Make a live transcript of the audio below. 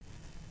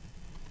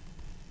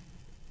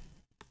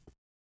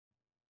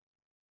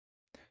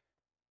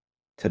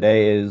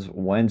Today is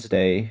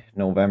Wednesday,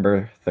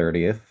 November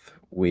 30th.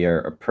 We are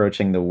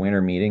approaching the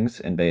winter meetings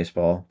in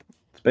baseball.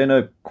 It's been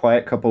a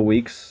quiet couple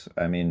weeks.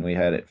 I mean, we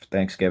had it for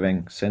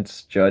Thanksgiving.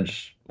 Since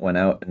Judge went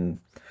out and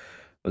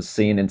was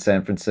seen in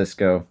San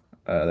Francisco,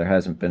 there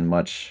hasn't been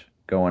much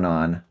going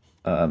on.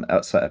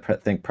 Outside, I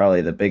think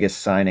probably the biggest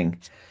signing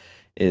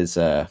is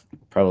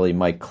probably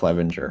Mike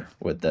Clevenger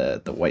with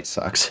the White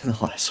Sox in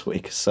the last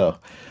week. So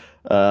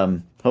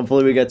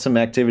hopefully we get some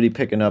activity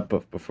picking up.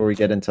 But before we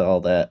get into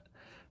all that,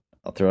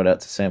 I'll throw it out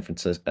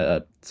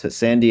to to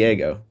San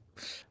Diego,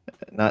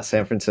 not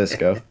San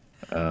Francisco.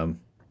 Um,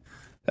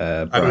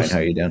 I Brian, how was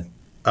you doing?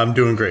 I'm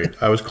doing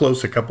great. I was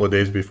close a couple of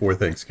days before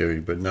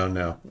Thanksgiving, but no,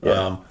 no.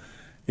 Yeah.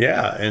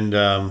 Yeah, and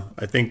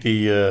I think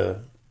it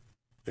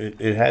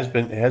has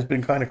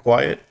been kind of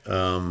quiet.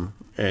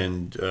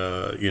 And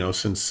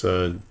since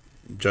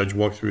Judge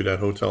walked through that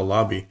hotel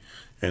lobby,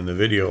 and the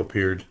video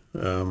appeared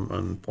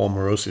on Paul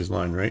Morosi's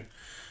line, right?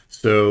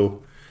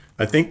 So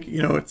I think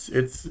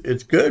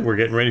it's good. We're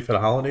getting ready for the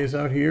holidays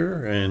out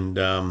here, and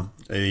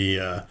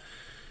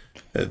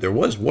there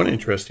was one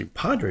interesting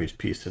Padres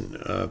piece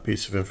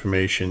of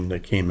information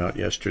that came out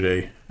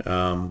yesterday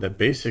that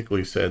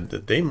basically said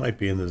that they might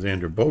be in the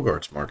Xander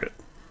Bogarts market.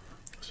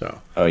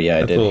 So Oh yeah,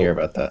 I that's a did hear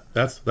little about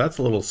that. that's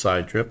a little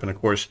side trip, and of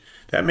course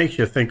that makes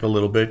you think a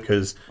little bit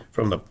because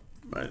from the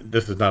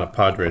this is not a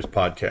Padres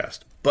podcast,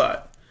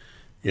 but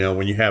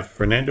when you have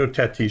Fernando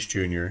Tatis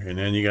Jr. and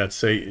then you got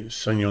say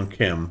Sun Young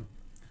Kim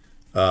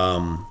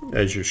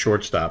as your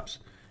shortstops,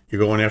 you're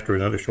going after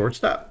another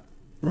shortstop.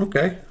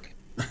 Okay,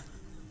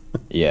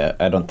 Yeah,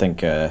 I don't think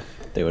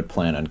they would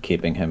plan on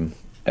keeping him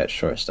at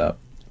shortstop,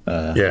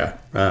 uh, yeah.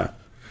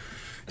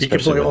 He can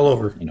especially play with all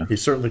over. you know. He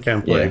certainly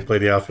can play. Yeah. Play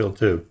the outfield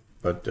too.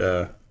 But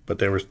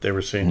they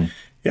were saying, Mhm.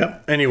 yeah.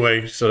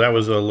 Anyway, so that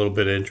was a little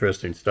bit of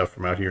interesting stuff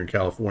from out here in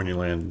California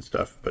land and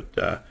stuff.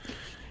 But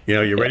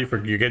Yeah.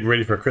 you're getting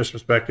ready for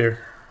Christmas back there.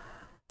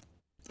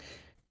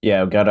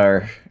 Yeah, we got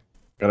our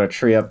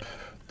tree up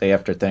day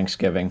after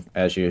Thanksgiving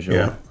as Yeah,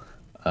 usual,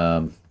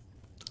 um,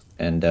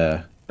 and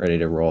ready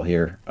to roll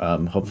here.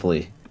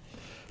 Hopefully,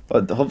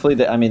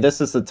 I mean,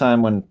 this is the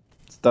time when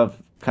stuff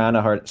kind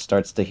of hard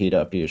starts to heat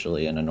up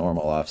usually in a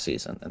normal off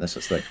season, and this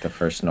is like the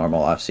first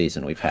normal off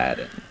season we've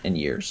had in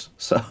years.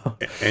 So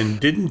and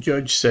didn't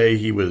Judge say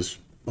he was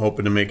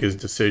hoping to make his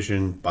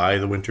decision by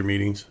the winter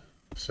meetings?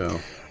 So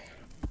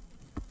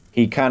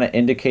he kind of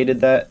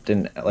indicated that,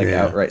 didn't like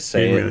yeah, outright he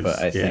say didn't it, really. but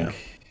I Yeah,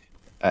 think,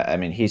 I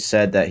mean, he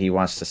said that he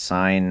wants to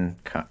sign,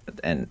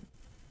 and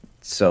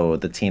so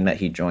the team that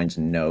he joins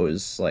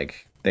knows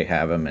like they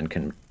have him and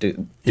can do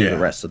the yeah,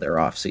 rest of their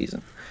off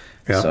season.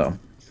 yeah. So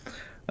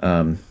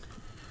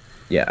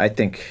yeah, I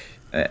think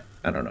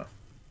I don't know.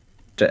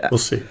 We'll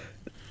see.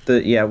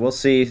 Yeah, we'll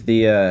see.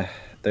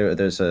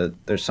 There's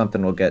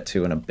something we'll get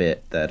to in a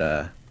bit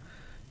that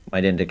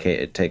might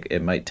indicate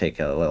it might take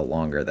a little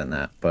longer than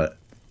that, but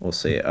we'll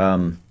see.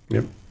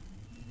 Yep.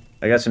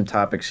 I got some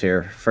topics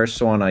here.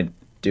 First one I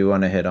do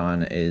want to hit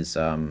on is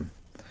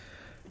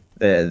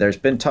there's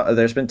been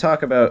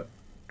talk about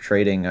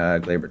trading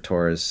Gleyber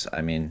Torres.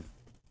 I mean,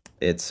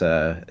 it's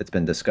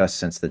been discussed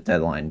since the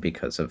deadline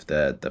because of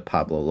the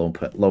Pablo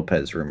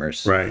Lopez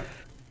rumors. Right.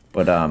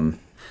 But I'm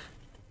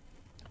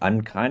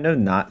kind of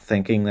not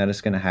thinking that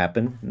it's going to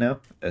happen now,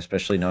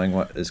 especially knowing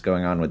what is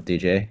going on with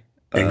DJ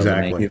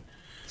Exactly. LeMahieu.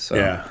 So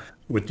Yeah,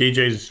 with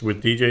DJ's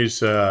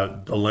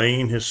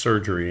delaying his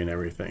surgery and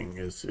everything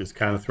is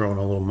kind of throwing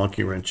a little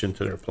monkey wrench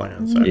into their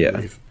plans, I yeah,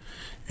 believe.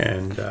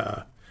 And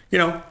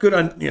good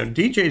on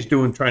DJ's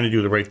doing trying to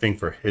do the right thing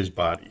for his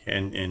body,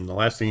 and the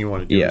last thing you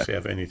want to do yeah, is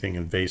have anything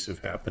invasive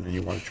happen, and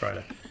you want to try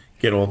to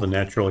get all the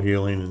natural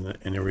healing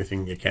and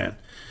everything you can.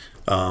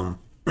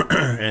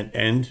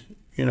 And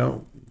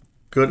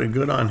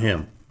good on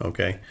him.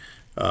 Okay,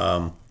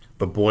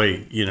 but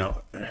boy,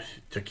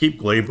 to keep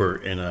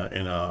Glaber in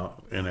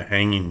a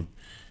hanging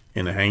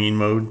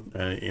mode,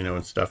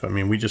 and stuff. I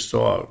mean, we just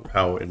saw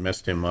how it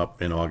messed him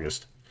up in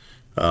August.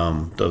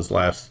 Those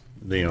last,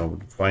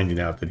 finding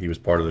out that he was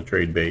part of the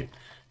trade bait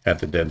at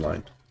the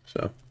deadline.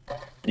 So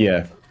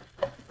yeah,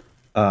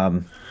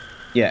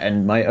 yeah.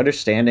 And my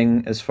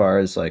understanding, as far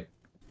as like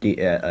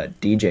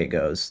DJ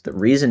goes, the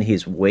reason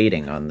he's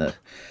waiting on the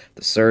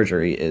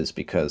surgery is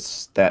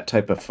because that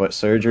type of foot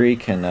surgery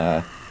can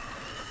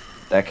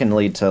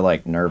lead to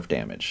like nerve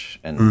damage,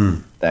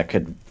 and that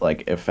could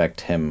like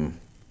affect him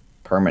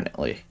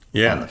permanently on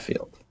yeah, the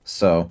field.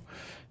 So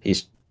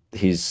he's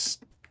he's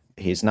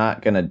he's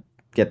not gonna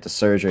get the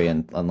surgery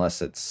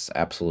unless it's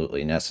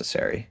absolutely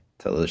necessary.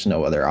 So there's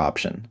no other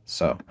option.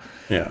 So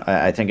yeah,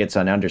 I think it's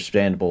an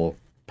understandable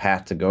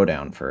path to go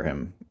down for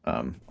him.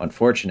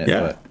 Unfortunate,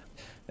 yeah,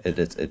 but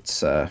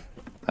it's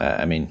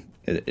I mean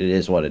it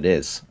is what it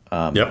is.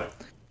 yep,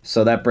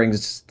 So that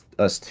brings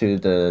us to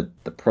the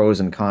pros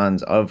and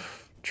cons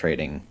of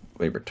trading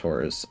Gleyber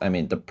Torres. I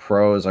mean, the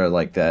pros are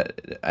like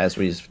that, as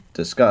we've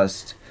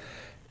discussed.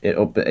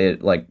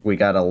 It like we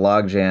got a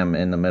logjam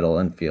in the middle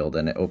infield,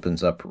 and it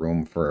opens up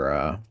room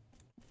for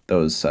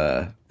those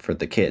for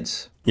the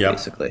kids yep,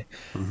 basically,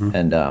 hmm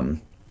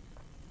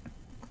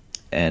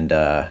and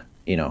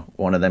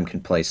one of them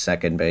can play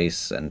second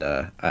base, and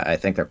I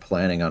think they're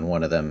planning on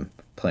one of them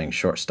playing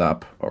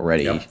shortstop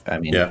already. Yep. I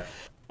mean, Yeah.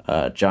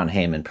 John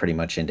Heyman pretty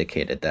much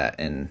indicated that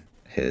in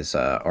his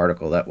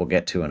article that we'll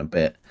get to in a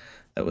bit.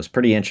 That was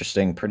pretty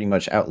interesting. Pretty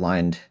much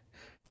outlined.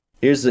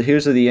 Here's who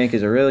the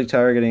Yankees are really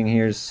targeting.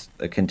 Here's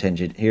the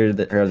contingent. Here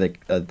are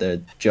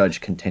the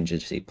Judge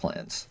contingency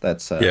plans.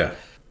 Yeah.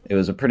 It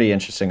was a pretty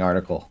interesting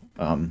article.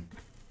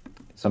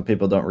 Some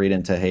people don't read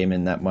into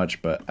Heyman that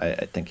much, but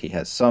I think he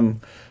has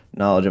some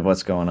knowledge of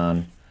what's going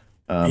on.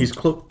 He's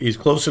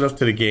close enough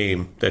to the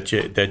game that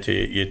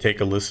you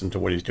take a listen to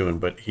what he's doing.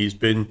 But he's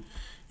been,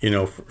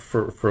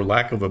 for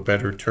lack of a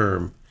better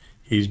term,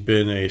 he's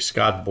been a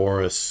Scott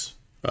Boras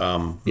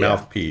Yeah,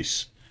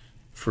 mouthpiece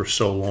for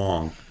so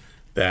long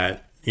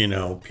that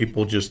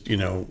people just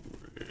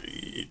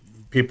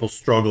people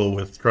struggle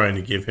with trying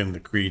to give him the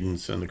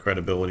credence and the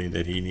credibility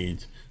that he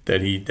needs,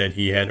 that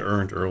he had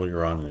earned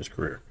earlier on in his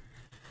career.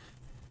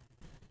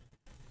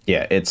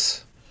 yeah.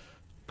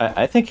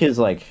 I think his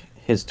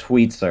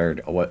tweets are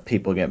what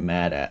people get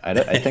mad at.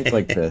 I think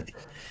like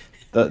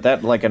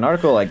that like an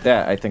article like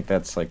that. I think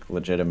that's like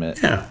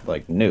legitimate Yeah.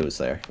 like news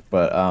there.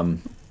 But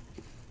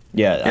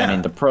yeah. I mean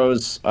Yeah. the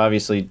pros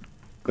obviously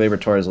Gleyber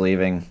Torres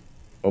leaving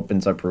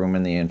opens up room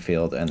in the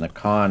infield, and the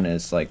con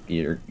is like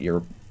you're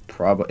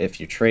probably if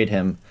you trade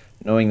him,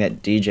 knowing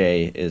that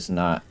DJ is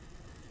not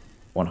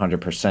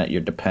 100%,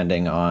 you're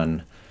depending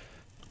on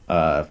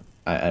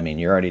I mean,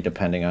 you're already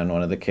depending on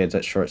one of the kids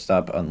at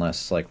shortstop,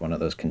 unless like one of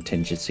those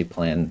contingency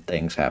plan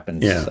things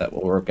happens Yeah. that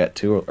we'll get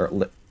to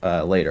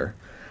later.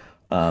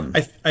 I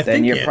Then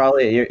think you're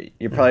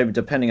probably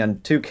depending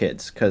on two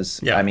kids, because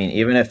I yeah. mean,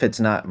 even if it's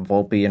not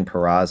Volpe and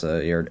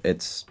Peraza,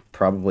 it's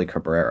probably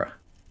Cabrera.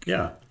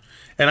 Yeah.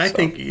 And I So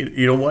think,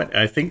 you know what?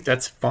 I think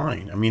that's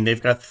fine. I mean,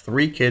 they've got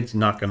three kids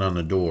knocking on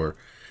the door.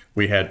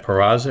 We had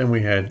Peraza and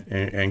we had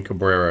and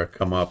Cabrera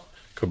come up.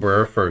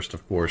 Cabrera first,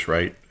 of course,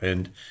 right?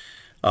 And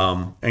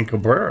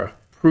Cabrera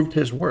proved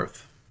his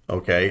worth.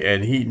 Okay,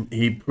 and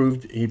he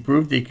proved he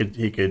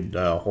could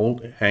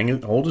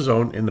hold his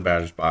own in the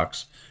batter's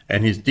box,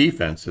 and his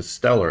defense is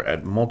stellar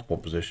at multiple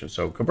positions.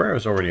 So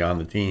Cabrera's already on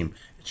the team.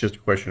 It's just a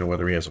question of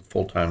whether he has a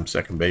full time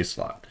second base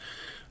slot.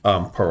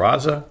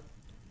 Peraza,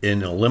 in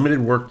the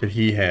limited work that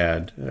he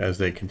had as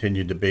they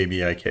continued to baby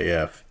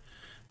IKF,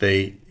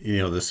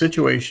 the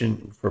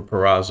situation for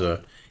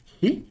Peraza,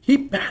 he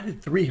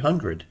batted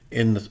 300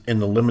 in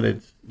the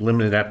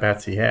limited at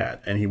bats he had,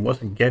 and he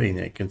wasn't getting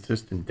a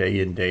consistent day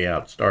in day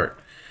out start.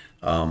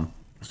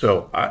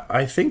 So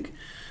I think,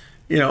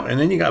 and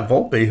then you got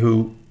Volpe,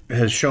 who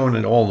has shown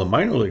at all the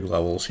minor league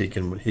levels he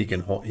can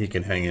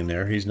hang in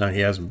there. He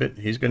hasn't been,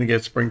 he's going to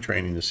get spring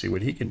training to see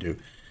what he can do.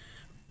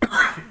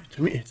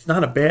 To me, it's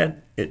not a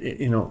bad.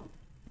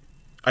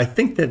 I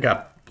think they've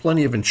got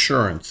plenty of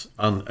insurance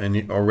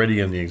already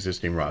in the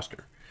existing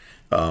roster.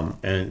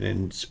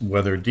 And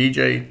whether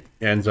DJ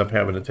ends up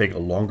having to take a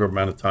longer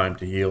amount of time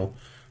to heal,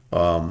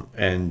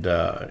 and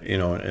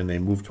they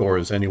move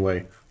Torres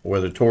anyway, or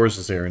whether Torres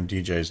is there and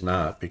DJ's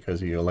not because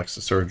he elects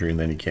the surgery and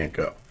then he can't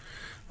go.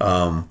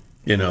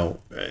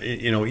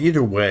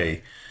 Either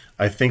way,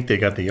 I think they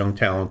got the young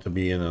talent to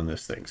be in on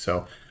this thing.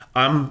 So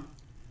I'm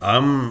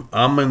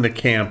I'm in the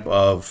camp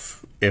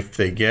of if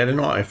they get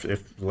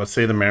if let's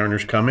say the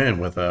Mariners come in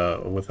with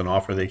an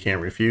offer they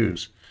can't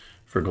refuse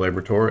for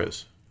Gleyber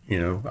Torres,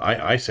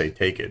 I say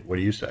take it. What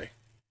do you say?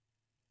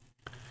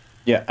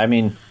 Yeah, I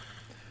mean,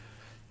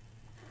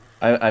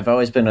 I've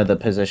always been of the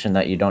position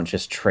that you don't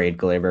just trade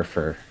Glaber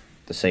for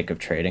the sake of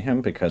trading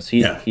him, because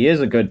he Yeah, he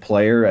is a good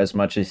player as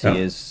much as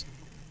yeah,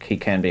 he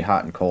can be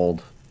hot and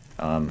cold.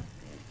 Um,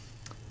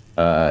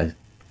 uh,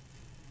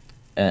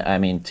 I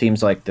mean,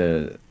 teams like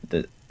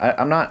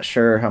I'm not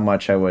sure how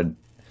much I would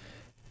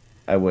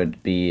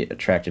be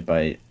attracted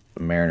by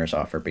the Mariners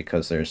offer,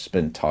 because there's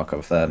been talk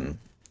of them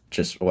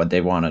just what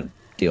they want to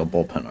deal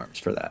bullpen arms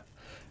for that,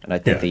 and I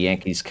think yeah, the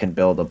Yankees can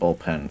build a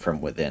bullpen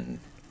from within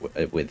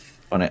with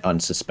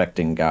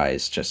unsuspecting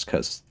guys, just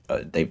because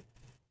they've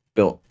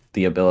built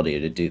the ability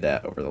to do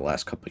that over the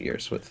last couple of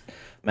years with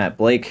Matt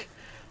Blake.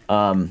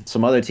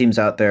 Some other teams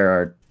out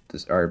there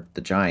are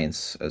the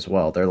Giants as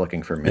well. They're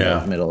looking for middle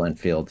yeah, middle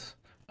infield.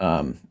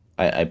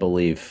 I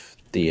believe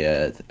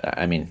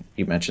I mean,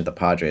 you mentioned the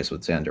Padres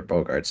with Xander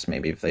Bogaerts.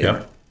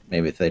 yeah,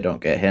 Maybe if they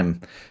don't get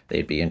him,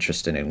 they'd be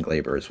interested in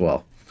Glaber as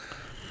well.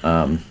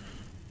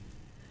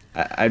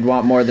 I'd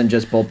want more than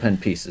just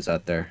bullpen pieces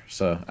out there.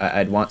 So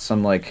I'd want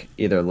some like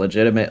either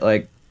legitimate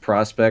like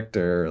prospect,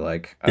 or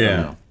like I don't yeah.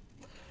 know,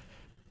 Yeah,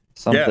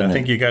 something I that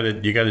think you got to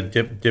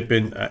dip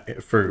in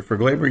for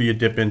Glaber. You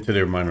dip into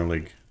their minor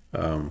league,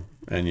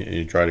 and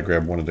you try to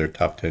grab one of their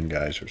top 10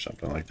 guys or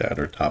something like that,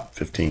 or top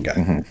 15 guy.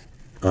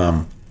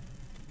 Mhm.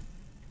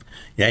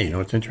 Yeah,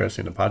 it's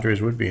interesting. The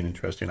Padres would be an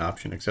interesting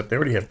option, except they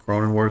already have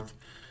Cronenworth,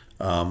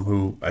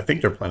 who I think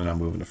they're planning on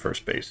moving to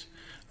first base,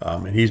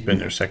 and he's been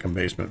their second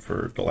baseman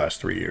for the last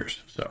 3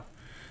 years. So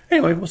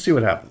anyway, we'll see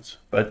what happens.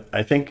 But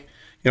I think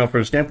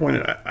from a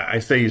standpoint, I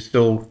say you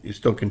still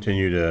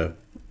continue to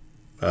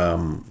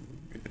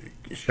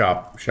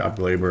shop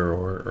Glaber,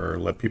 or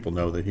let people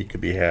know that he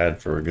could be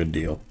had for a good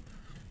deal.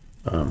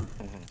 And,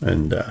 Yeah,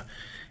 and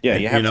you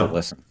you have to know,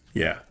 listen.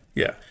 yeah,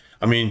 yeah.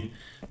 I mean,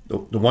 the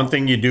one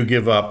thing you do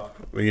give up,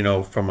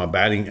 from a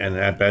batting and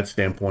at bat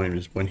standpoint,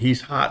 is when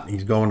he's hot,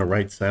 he's going to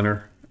right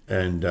center,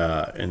 and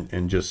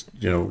just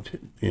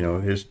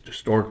his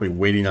historically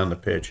waiting on the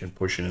pitch and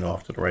pushing it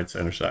off to the right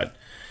center side.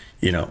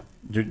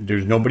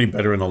 There's nobody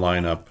better in the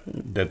lineup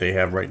that they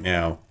have right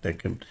now that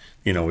can,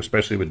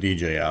 especially with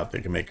DJ out,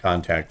 they can make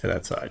contact to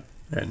that side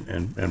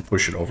and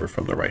push it over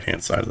from the right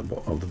hand side of the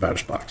ball, of the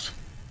batter's box.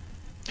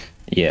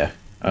 Yeah.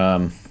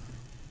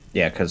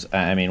 Yeah, because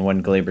I mean,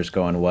 when Glaber's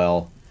going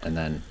well, and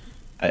then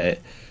I,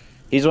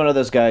 he's one of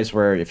those guys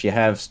where if you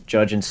have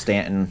Judge and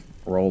Stanton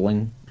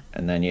rolling,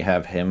 and then you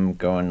have him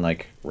going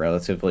like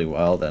relatively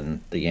well,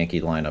 then the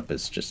Yankee lineup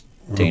is just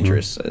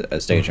dangerous,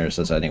 as dangerous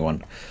as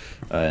anyone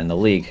in the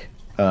league.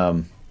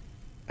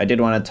 I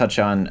did want to touch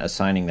on a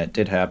signing that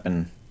did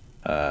happen.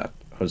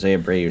 Jose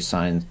Abreu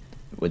signed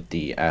with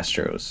the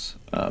Astros.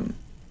 I think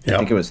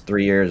Yep. it was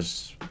 3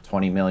 years,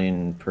 20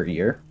 million per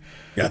year.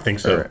 Yeah, I think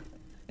so.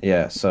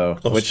 Yeah, so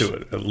Close which to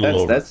it, a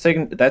little over.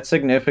 that's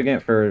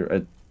significant for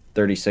a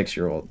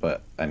 36-year-old,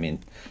 but I mean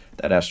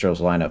that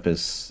Astros lineup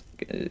is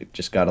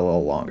just got a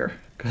little longer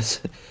because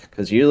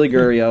Yuli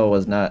Gurriel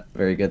was not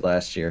very good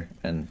last year,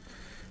 and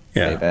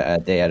Yeah.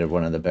 they added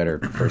one of the better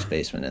first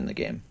basemen in the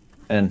game,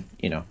 and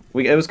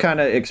it was kind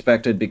of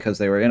expected because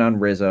they were in on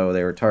Rizzo,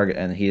 they were target,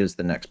 and he is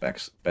the next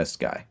best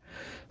guy,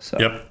 so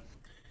Yep.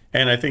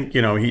 And I think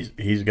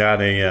he's got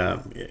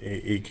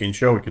he can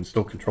show he can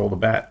still control the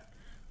bat.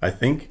 I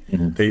think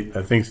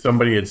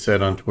somebody had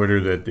said on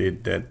Twitter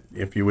that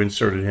if you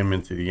inserted him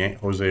into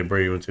Jose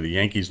Abreu into the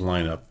Yankees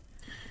lineup,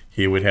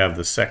 he would have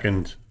the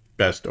second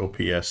best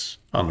OPS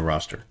on the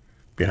roster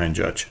behind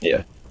Judge.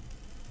 yeah,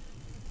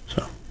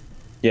 So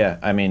yeah.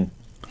 I mean,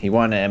 he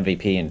won an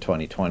MVP in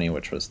 2020,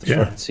 which was the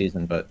Yeah. short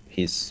season, but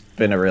he's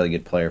been a really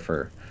good player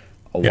for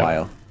a Yeah.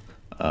 while.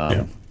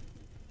 yeah,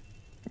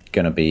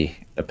 Gonna be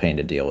a pain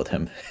to deal with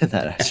him in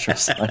that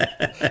Astros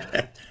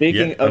line.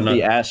 Speaking Yet of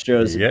the ano-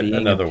 Astros yet being a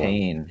another one.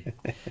 pain,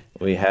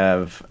 we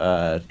have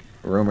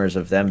rumors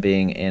of them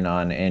being in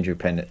on Andrew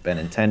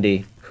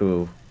Benintendi,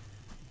 who,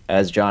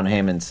 as John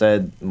Heyman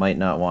said, might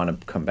not want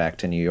to come back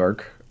to New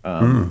York.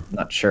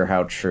 Not sure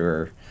how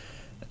true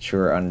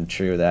or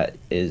untrue that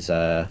is.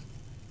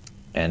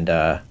 And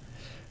I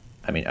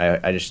mean,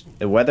 I just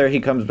whether he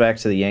comes back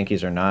to the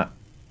Yankees or not,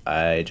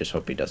 I just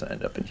hope he doesn't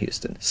end up in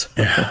Houston. So.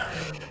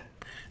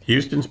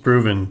 Houston is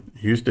proving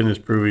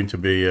to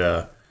be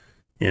the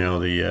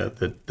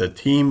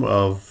team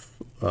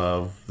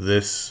of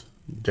this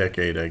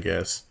decade, I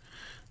guess.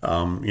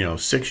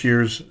 6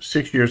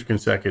 years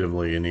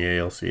consecutively in the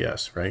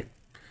ALCS, right?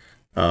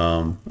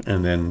 And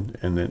then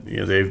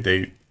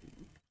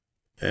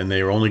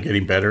they are only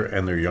getting better,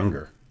 and they're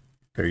younger.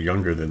 They're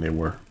younger than they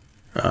were.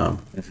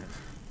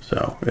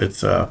 So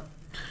it's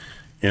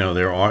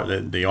there are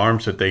the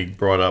arms that they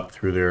brought up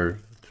through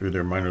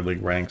their minor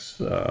league ranks,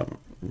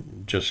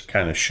 just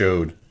kind of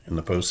showed in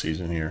the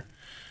postseason here.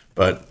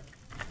 But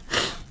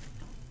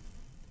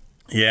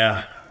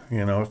yeah,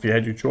 if you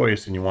had your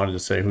choice and you wanted to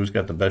say who's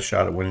got the best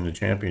shot at winning the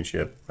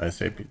championship, I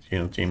say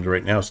teams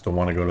right now still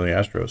want to go to the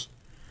Astros,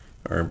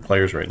 or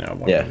players right now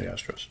want to go to the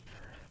Astros.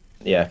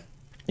 Yeah,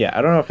 yeah.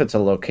 I don't know if it's a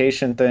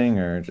location thing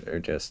or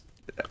just.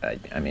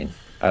 I mean,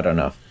 I don't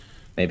know.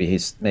 Maybe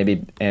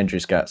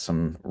Andrew's got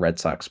some Red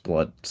Sox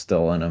blood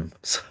still in him.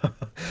 So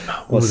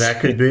Well, that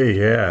could be,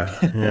 yeah,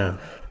 yeah.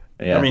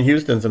 Yeah. I mean,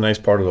 Houston's a nice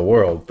part of the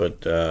world, but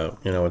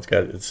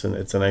it's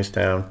a nice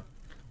town.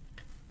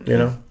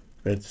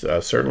 It's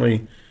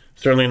certainly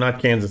not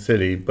Kansas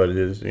City, but it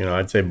is.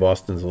 I'd say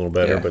Boston's a little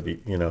better,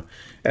 Yeah.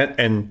 but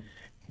and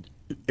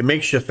it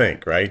makes you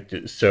think, right?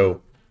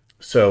 So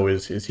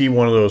is he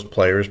one of those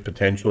players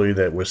potentially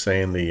that was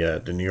saying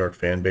the New York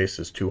fan base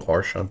is too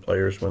harsh on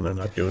players when they're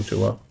not doing too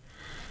well?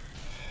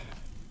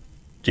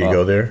 Do you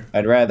go there?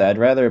 I'd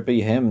rather it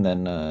be him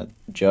than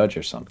Judge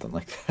or something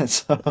like that.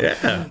 So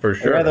Yeah, for I'd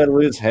sure. rather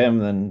lose him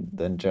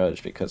than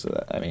Judge because of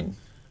that. I mean,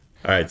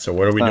 All right, so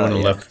what are we doing in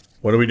yeah. left?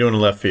 What are we doing in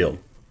left field?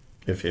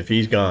 If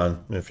he's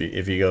gone, if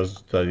he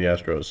goes to the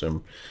Astros,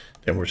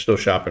 then we're still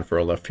shopping for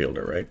a left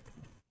fielder, right?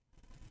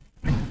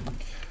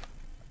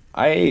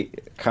 I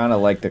kind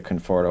of like the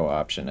Conforto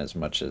option as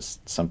much as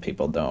some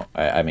people don't.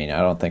 I mean, I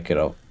don't think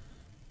it'll.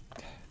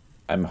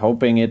 I'm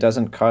hoping it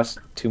doesn't cost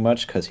too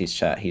much because he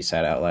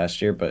sat out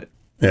last year, but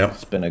Yeah,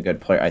 he's been a good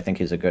player. I think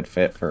he's a good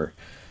fit for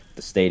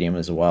the stadium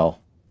as well.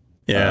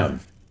 yeah.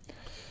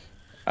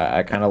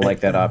 I kind of like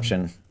that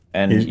option,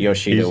 and He's-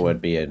 Yoshida he's-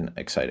 would be an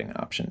exciting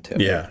option too.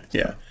 Yeah,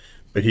 yeah.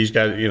 But he's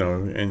got,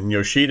 and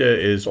Yoshida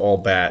is all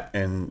bat,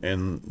 and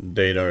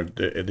they don't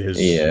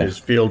Yeah. his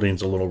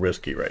fielding's a little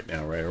risky right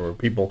now, right? Or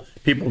people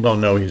don't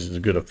know he's as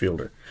good a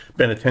fielder.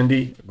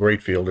 Benintendi,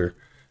 great fielder.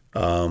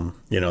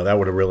 That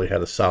would have really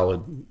had a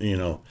solid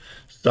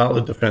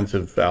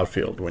defensive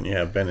outfield when you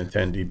have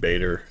Benintendi,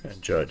 Bader,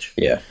 and Judge.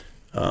 Yeah.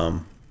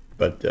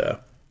 But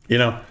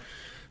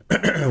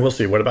we'll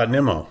see. What about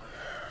Nimmo?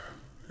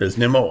 Is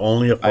Nimmo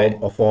only I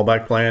a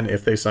fallback plan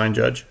if they sign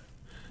Judge?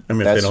 I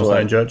mean, if they that's don't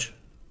sign what Judge?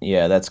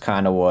 yeah, that's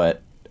kind of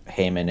what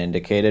Heyman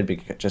indicated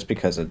because just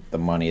because of the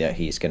money that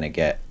he's going to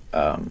get.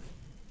 The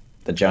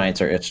Yeah.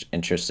 Giants are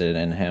interested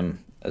in him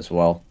as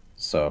well.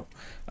 So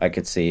I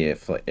could see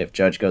if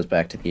Judge goes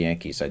back to the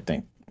Yankees, I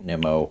think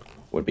Nimmo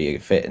would be a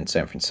fit in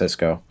San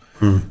Francisco.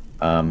 Hmm.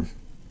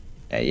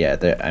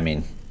 Yeah, I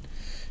mean,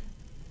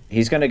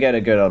 he's going to get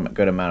a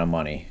good amount of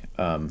money.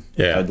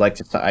 Yeah. I'd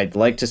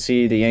like to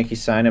see the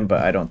Yankees sign him,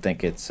 but I don't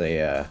think it's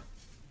a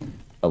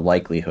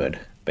likelihood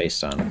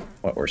based on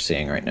what we're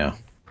seeing right now.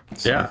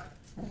 So Yeah.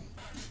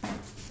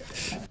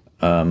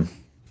 yeah,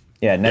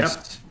 Yeah.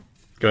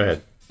 Go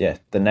ahead.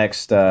 the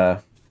next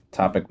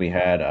topic we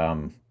had.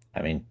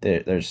 I mean,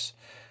 there's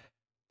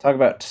talk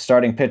about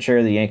starting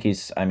pitcher. The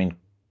Yankees. I mean,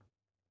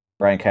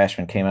 Brian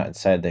Cashman came out and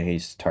said that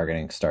he's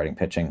targeting starting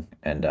pitching,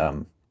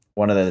 and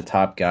one of the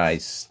top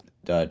guys,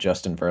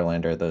 Justin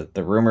Verlander.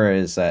 The rumor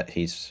is that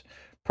he's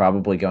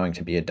probably going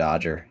to be a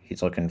Dodger.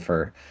 He's looking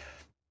for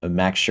a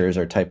Max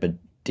Scherzer type of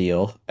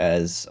deal,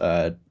 as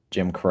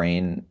Jim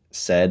Crane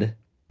said,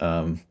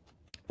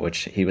 which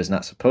he was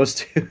not supposed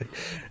to Yeah.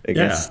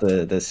 against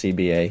the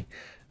CBA,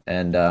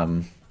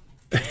 and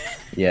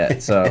yeah,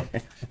 so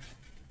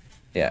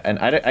yeah, and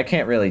I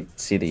can't really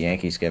see the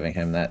Yankees giving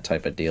him that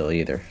type of deal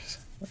either,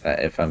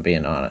 if I'm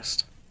being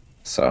honest.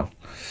 So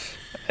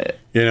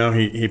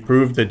He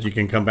proved that you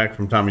can come back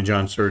from Tommy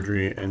John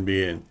surgery and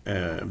be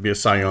a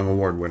Cy Young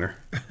Award winner.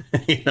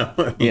 I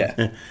mean,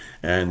 yeah,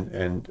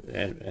 and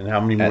how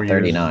many more at years?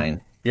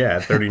 39, Yeah,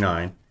 at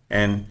 39,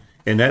 and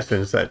in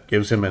essence, that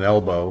gives him an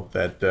elbow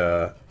that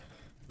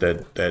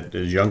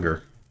is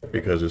younger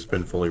because it's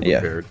been fully yeah,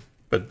 repaired.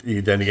 But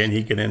then again,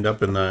 he could end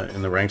up in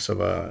the ranks of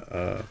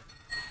a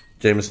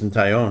Jameson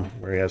Tyone,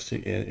 where he has to,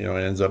 it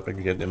ends up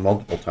getting it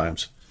multiple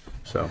times.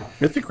 So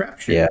it's a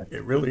crapshoot. yeah,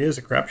 It really is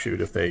a crapshoot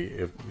if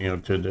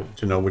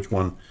to know which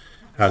one,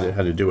 how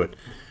to do it.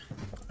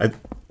 I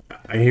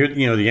I hear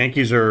the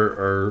Yankees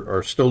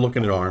are still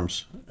looking at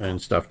arms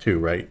and stuff too,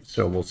 right?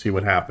 So we'll see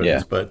what yeah,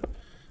 happens. But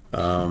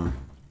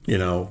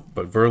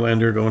but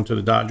Verlander going to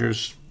the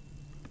Dodgers,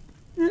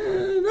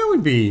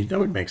 that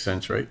would make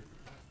sense, right?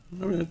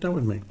 That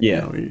would make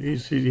yeah. I mean,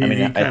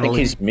 he I kind think of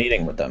he's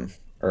meeting with them,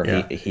 or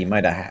yeah. he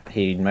might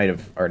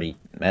have already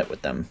met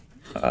with them.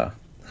 Uh,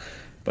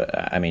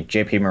 but I mean,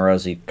 JP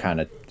Morosi kind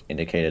of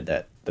indicated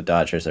that the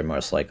Dodgers are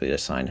most likely to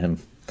sign him.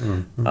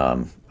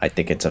 I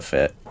think it's a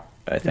fit.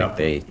 I think Yeah.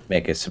 they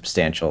make a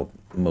substantial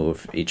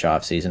move each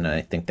offseason, and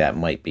I think that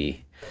might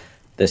be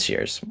this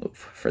year's move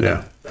for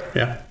them.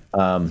 Yeah,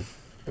 yeah.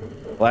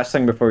 Last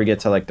thing before we get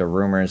to like the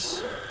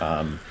rumors,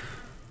 Don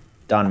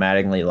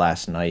Mattingly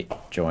last night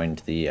joined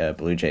the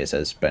Blue Jays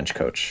as bench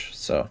coach.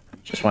 So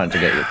just wanted to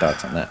get your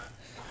thoughts on that.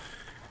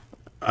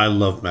 I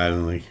love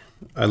Mattingly.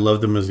 I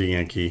loved him as a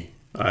Yankee.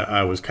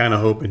 I was kind of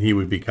hoping he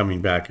would be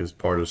coming back as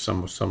part of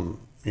some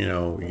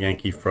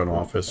Yankee front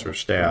office or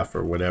staff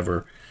or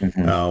whatever.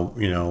 Hmm.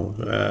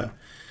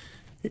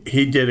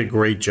 He did a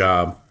great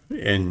job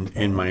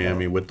in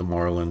Miami with the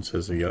Marlins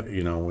as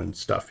and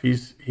stuff.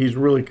 He's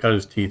really cut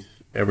his teeth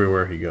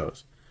everywhere he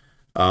goes.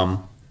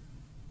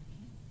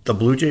 The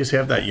Blue Jays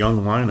have that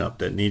young lineup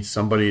that needs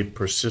somebody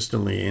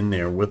persistently in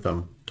there with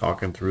them,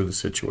 talking through the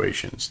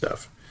situation and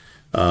stuff.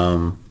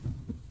 The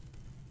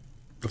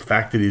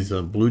fact that he's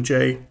a Blue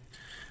Jay,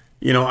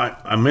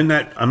 I'm in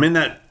that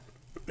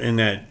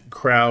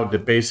crowd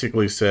that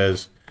basically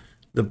says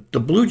the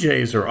Blue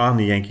Jays are on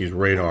the Yankees'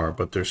 radar,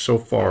 but they're so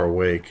far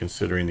away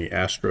considering the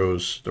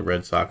Astros, the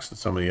Red Sox, and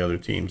some of the other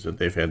teams that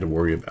they've had to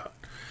worry about.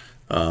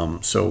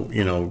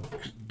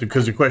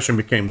 Because the question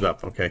becomes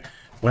up, okay,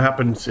 what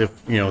happens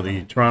if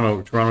the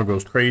Toronto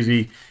goes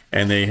crazy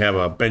and they have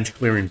a bench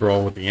clearing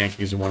brawl with the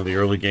Yankees in one of the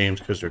early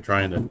games because they're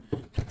trying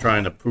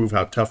to prove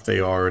how tough they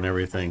are and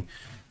everything?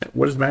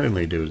 What does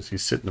Mattingly do? Does he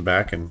sit in the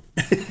back and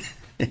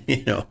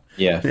Yeah.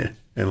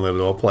 and let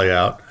it all play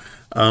out?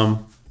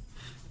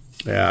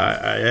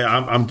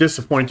 Yeah, I'm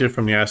disappointed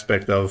from the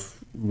aspect of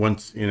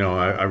once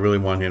I really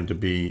want him to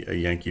be a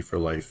Yankee for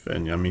life,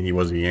 and I mean he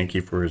was a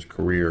Yankee for his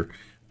career,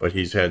 but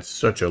he's had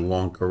such a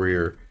long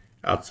career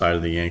outside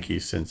of the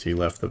Yankees since he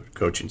left the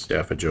coaching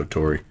staff at Joe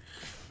Torre,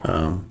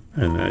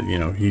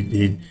 and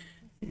he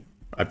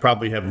I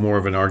probably have more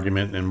of an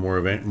argument and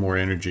more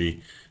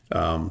energy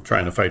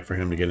trying to fight for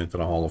him to get into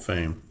the Hall of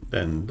Fame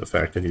than the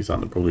fact that he's on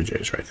the Blue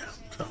Jays right now.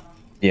 So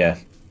Yeah.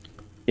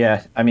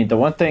 Yeah. I mean, the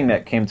one thing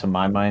that came to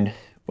my mind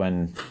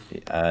when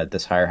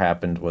this hire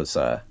happened was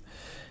the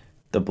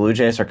Blue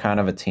Jays are kind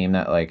of a team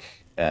that, like,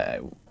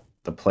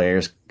 the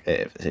players,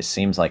 it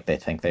seems like they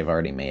think they've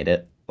already made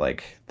it.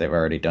 Like, they've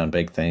already done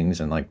big things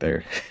and, like,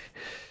 they're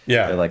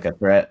yeah, like a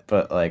threat.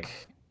 But, like,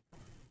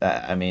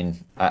 I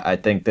mean, I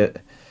think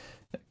that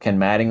can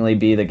Mattingly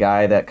be the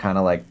guy that kind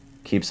of, like,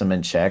 keeps them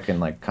in check and,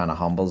 like, kind of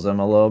humbles them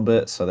a little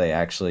bit so they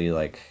actually,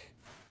 like,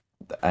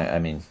 I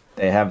mean,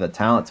 they have the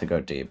talent to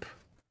go deep,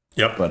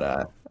 yep.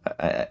 but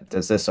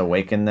does this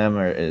awaken them,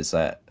 or is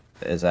that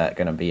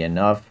going to be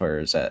enough, or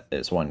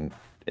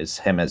is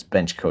him as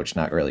bench coach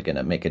not really going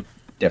to make a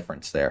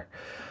difference there?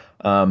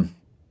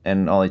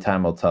 and only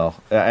time will tell.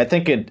 I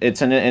think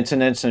it's an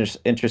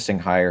interesting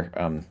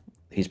hire.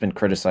 He's been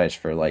criticized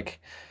for like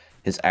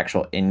his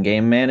actual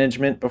in-game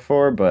management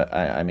before, but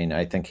I mean,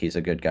 I think he's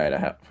a good guy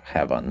to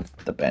have on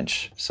the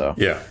bench. So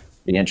Yeah.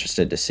 be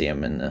interested to see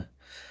him in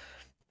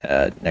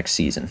the next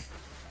season.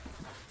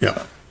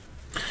 Yeah.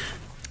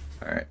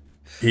 All right.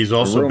 He's The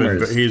also been,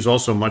 rumors. he's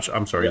also much,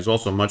 I'm sorry, Yep. he's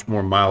also much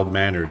more mild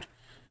mannered,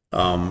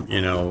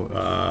 you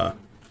know,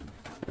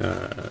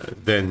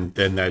 than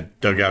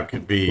that dugout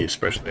could be,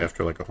 especially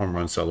after like a home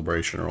run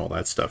celebration or all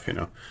that stuff, you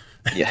know.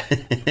 Yeah.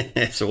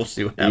 So we'll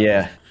see what happens.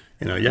 Yeah.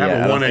 You know, you Yeah. haven't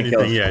I don't won think he'll.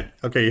 anything yet.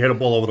 Okay, you hit a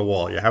ball over the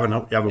wall. You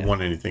haven't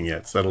won anything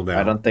yet. Settle I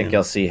down. don't think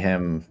you'll see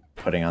him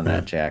putting on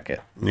that jacket.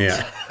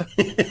 Yeah.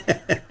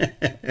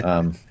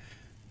 Um,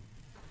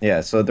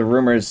 yeah. So the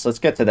rumors. Let's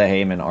get to the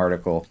Heyman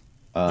article.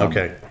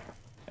 Okay.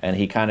 And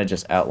he kind of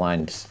just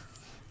outlined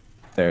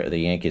the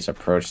Yankees'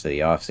 approach to the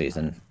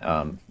offseason.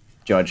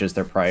 Judge is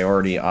their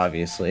priority,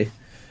 obviously.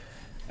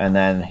 And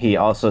then he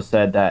also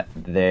said that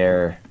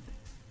they're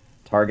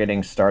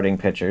targeting starting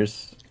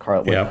pitchers,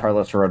 with Yeah.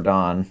 Carlos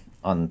Rodon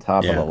on the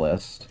top of the Yeah.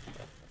 list.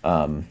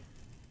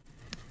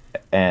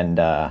 And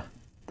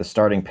the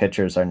starting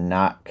pitchers are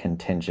not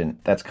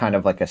contingent. That's kind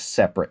of like a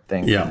separate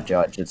thing Yeah. from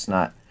Judge. It's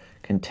not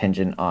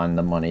contingent on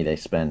the money they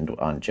spend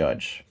on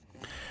Judge.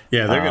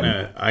 Yeah, they're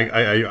gonna.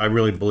 I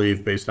really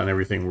believe, based on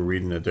everything we're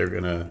reading, that they're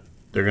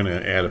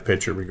gonna add a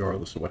pitcher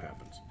regardless of what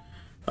happens.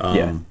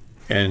 Yeah.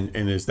 And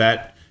is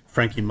that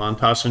Frankie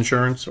Montas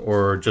insurance,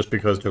 or just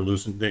because they're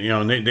losing? You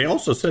know, and they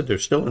also said they're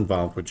still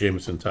involved with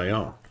Jameson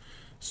Tyone.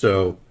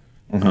 So,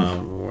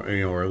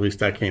 or at least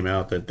that came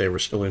out that they were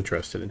still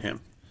interested in him.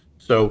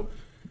 So,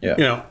 Yeah.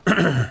 you know,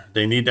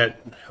 they need that.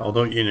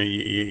 Although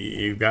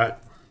you got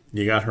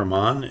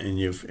Herman, and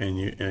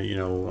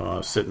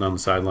sitting on the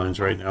sidelines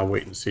right now,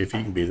 waiting to see if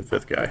he can be the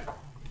fifth guy.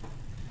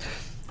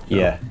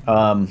 Yeah.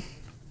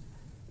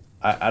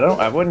 I don't.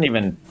 I wouldn't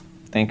even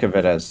think of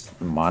it as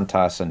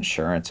Montas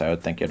insurance. I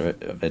would think of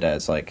it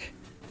as like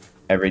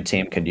every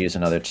team could use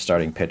another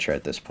starting pitcher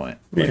at this point.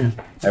 Yeah,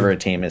 Every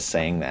team is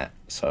saying that.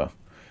 So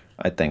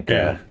I think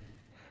yeah,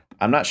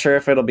 I'm not sure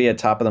if it'll be a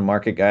top of the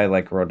market guy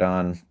like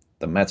Rodon.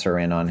 The Mets are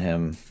in on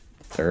him.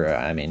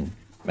 I mean,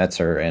 Mets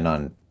are in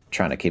on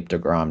trying to keep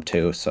DeGrom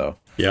too. So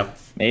yep,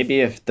 maybe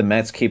if the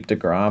Mets keep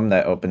DeGrom,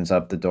 that opens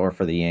up the door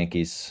for the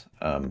Yankees.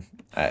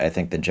 I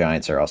think the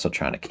Giants are also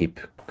trying to keep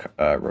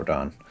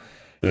Rodon.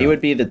 He yeah,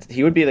 would be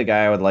the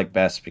guy I would like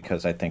best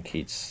because I think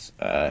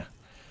I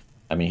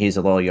mean he's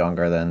a little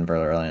younger than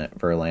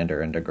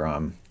Verlander and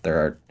DeGrom. There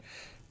are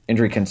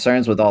injury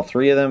concerns with all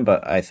three of them,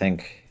 but I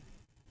think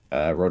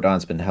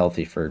Rodon's been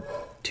healthy for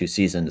 2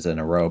 seasons in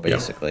a row yep,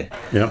 basically.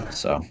 yep,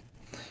 So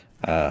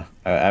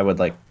I would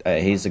like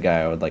he's the guy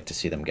I would like to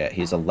see them get.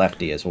 He's a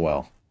lefty as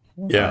well.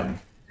 yeah,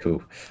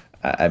 Who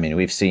I mean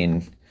we've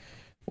seen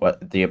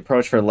what the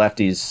approach for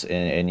lefties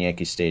in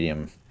Yankee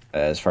Stadium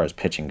as far as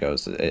pitching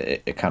goes.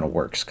 It kind of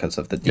works because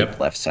of the deep yep,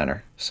 left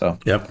center. So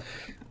yep,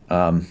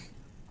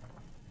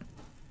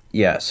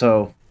 yeah,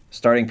 so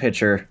starting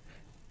pitcher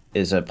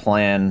is a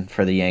plan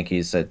for the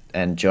Yankees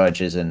and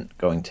Judge isn't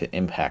going to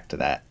impact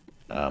that.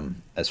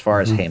 As far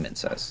as Heyman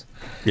says,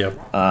 yep,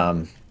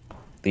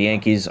 the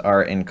Yankees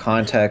are in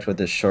contact with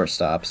the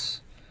shortstops,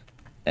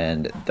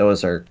 and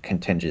those are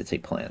contingency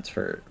plans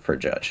for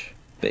Judge,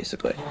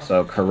 basically.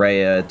 So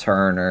Correa,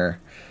 Turner,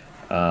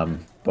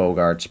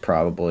 Bogarts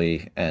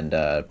probably, and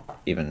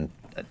even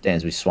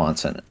Dansby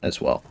Swanson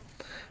as well.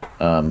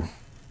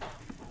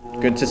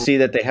 Good to see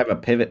that they have a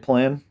pivot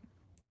plan.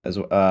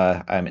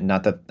 I mean,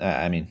 not that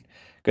I mean,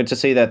 good to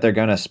see that they're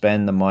gonna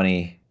spend the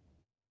money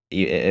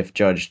if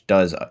Judge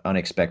does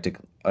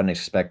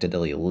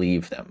unexpectedly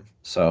leave them.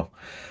 So,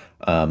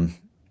 um,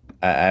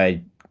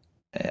 I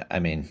I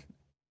mean,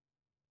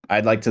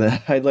 I'd like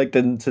to I'd like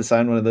them to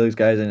sign one of those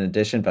guys in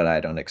addition, but I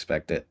don't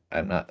expect it.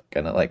 I'm not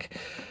gonna like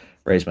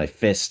raise my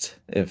fist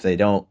if they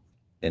don't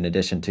in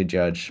addition to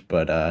Judge,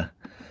 but I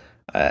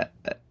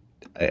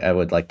I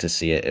would like to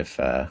see it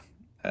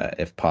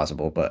if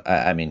possible. But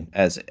I mean,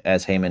 as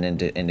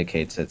Heyman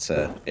indicates, it's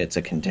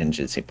a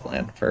contingency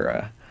plan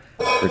for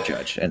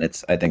Judge, and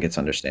I think it's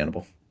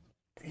understandable.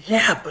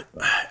 yeah. But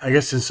I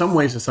guess in some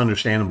ways it's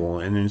understandable,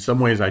 and in some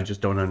ways I just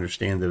don't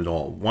understand it at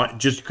all. Why,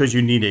 just because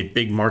you need a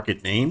big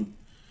market name?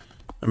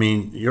 I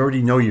mean, you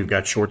already know you've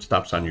got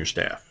shortstops on your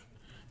staff.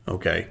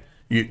 Okay.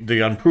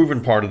 The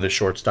unproven part of the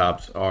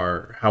shortstops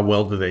are how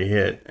well do they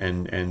hit,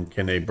 and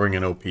can they bring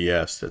an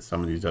OPS that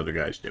some of these other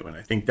guys do? And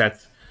I think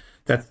that's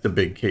the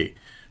big key.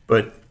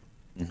 But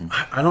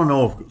I don't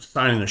know if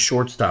signing a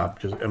shortstop,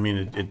 because I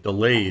mean it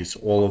delays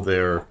all of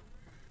their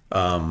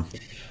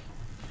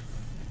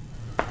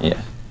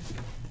Yeah,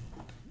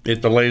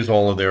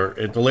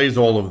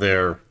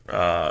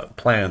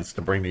 plans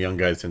to bring the young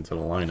guys into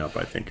the lineup.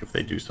 I think if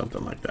they do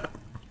something like that,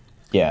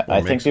 yeah.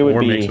 or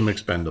makes them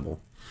expendable.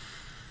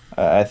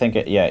 I think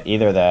yeah,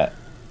 either that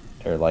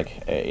or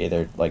like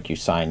either like you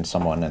sign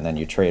someone and then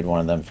you trade one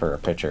of them for a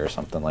pitcher or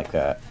something like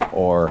that,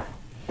 or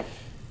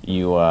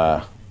you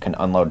can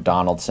unload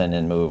Donaldson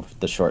and move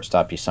the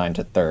shortstop you signed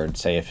to third.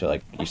 Say if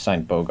you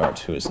sign Bogarts,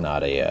 who is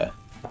not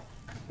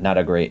not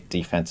a great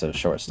defensive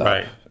shortstop.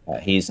 Right.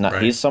 He's not.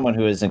 Right. He's someone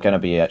who isn't going to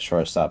be at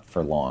shortstop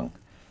for long.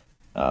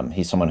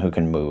 He's someone who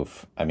can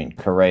move. I mean,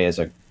 Correa is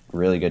a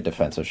really good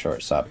defensive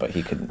shortstop, but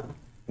he could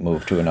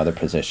move to another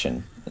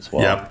position as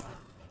well.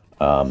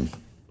 Yep.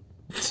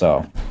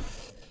 So,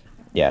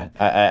 yeah,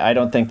 I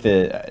don't think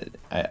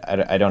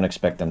I don't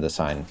expect them to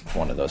sign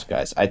one of those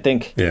guys. I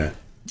think Yeah.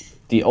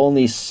 the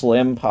only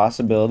slim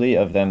possibility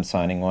of them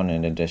signing one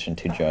in addition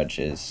to Judge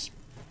is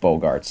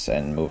Bogarts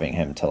and moving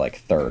him to like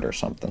third or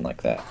something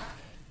like that.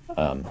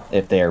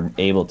 If they are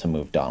able to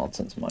move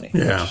Donaldson's money,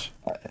 Yeah. which,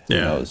 who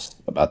Yeah. knows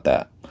about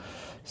that.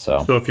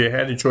 So So if you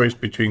had a choice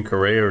between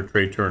Correa or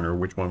Trey Turner,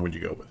 which one would you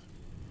go with?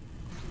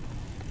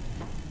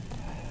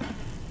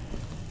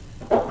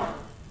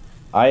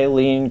 I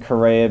lean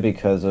Correa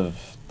because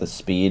of the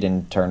speed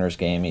in Turner's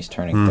game. He's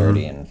turning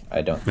 30, and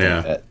I don't think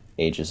Yeah. that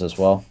ages as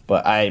well.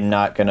 But I'm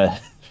not gonna.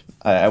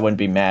 I wouldn't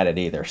be mad at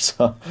either.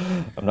 So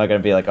I'm not gonna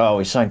be like, oh,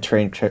 we signed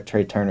Trey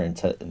Turner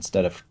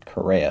instead of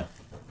Correa.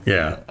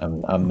 Yeah.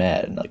 I'm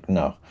mad. Like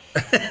no,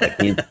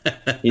 like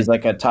he's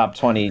like a top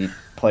 20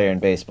 player in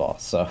baseball.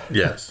 So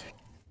Yes.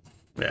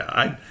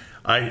 Yeah.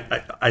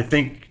 I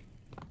think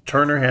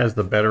Turner has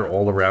the better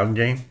all around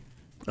game.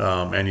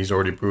 And he's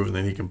already proven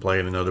that he can play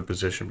in another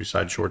position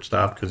besides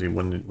shortstop because he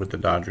went with the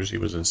Dodgers. He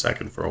was in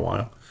second for a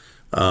while,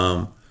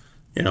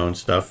 and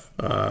stuff.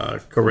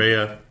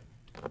 Correa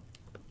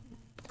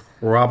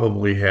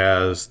probably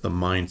has the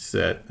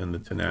mindset and the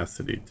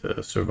tenacity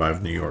to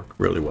survive New York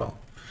really well,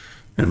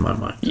 in my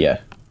mind. yeah,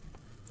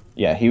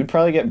 he would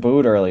probably get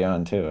booed early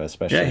on too,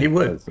 especially. Yeah, he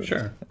would, because-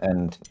 sure.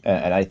 And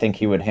I think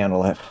he would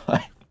handle it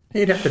fine.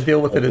 He'd have to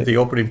deal with it at the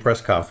opening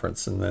press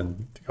conference and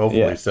then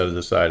hopefully Yeah. set it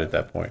aside at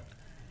that point.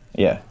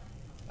 Yeah,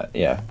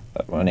 yeah.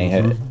 But when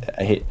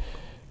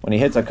when he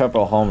hits a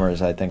couple of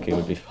homers, I think he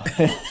would be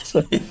fine.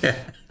 So,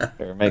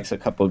 or makes a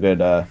couple good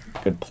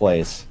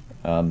plays.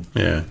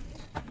 Yeah.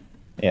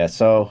 Yeah.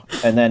 So,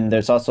 and then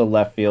there's also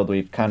left field.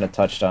 We've kind of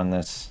touched on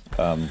this.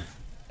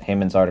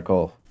 Heyman's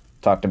article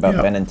talked about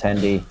Yep.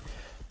 Benintendi,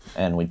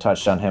 and we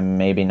touched on him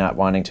maybe not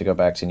wanting to go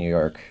back to New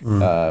York.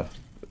 And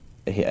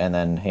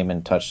then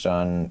Heyman touched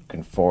on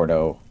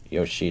Conforto,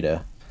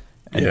 Yoshida,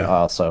 and Yeah.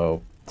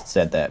 also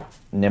said that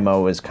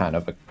Nimmo is kind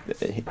of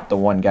the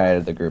one guy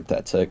of the group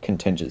that's a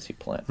contingency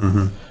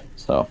plan.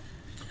 So,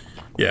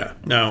 Yeah.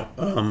 Now,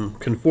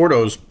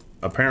 Conforto's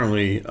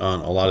apparently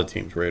on a lot of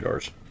teams'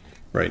 radars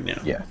right now.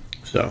 yeah.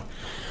 So,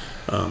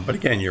 but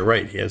again, you're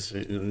right. He has,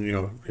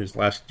 his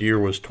last year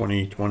was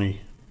 2020,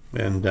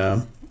 and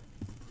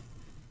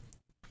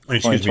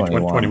excuse me,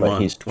 2021, 2021.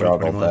 but he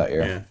struggled 2021. that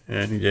year. Yeah,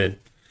 and he did.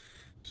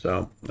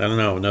 So I don't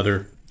know.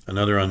 Another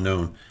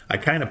unknown. I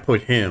kind of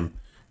put him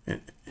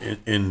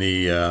in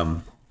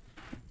the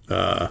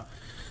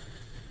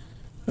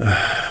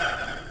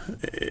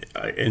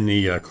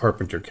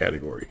Carpenter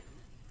category.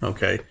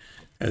 Okay,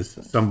 as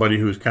somebody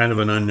who's kind of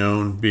an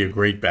unknown, be a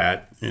great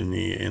bat in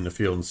the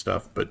field and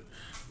stuff, but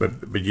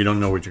you don't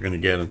know what you're going to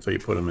get until you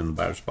put him in the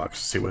batter's box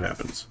to see what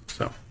happens.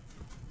 So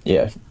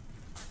Yeah.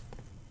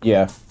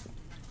 Yeah.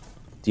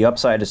 The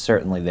upside is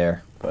certainly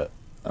there, but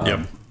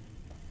yep,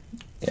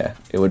 yeah,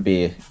 it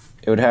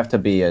would have to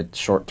be a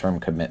short-term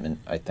commitment,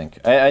 I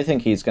think. I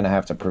think he's going to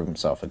have to prove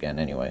himself again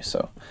anyway,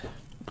 so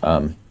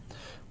wouldn't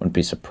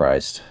be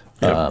surprised.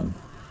 Yep.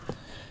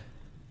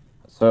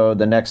 So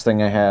the next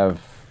thing I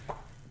have,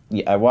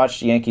 I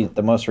watched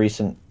the most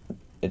recent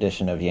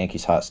edition of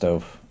Yankees Hot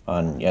Stove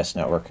on Yes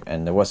Network,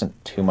 and there wasn't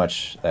too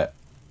much that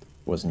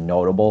was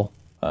notable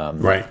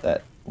Right.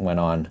 that went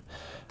on.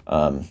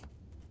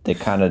 They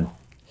kind of,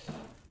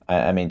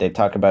 I mean, they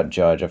talk about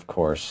Judge, of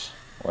course,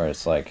 where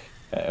it's like,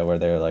 where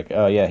they're like,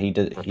 oh yeah, he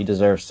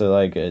deserves to,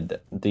 like, the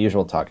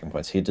usual talking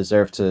points. He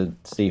deserves to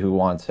see who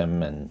wants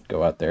him and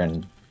go out there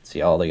and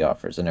see all the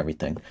offers and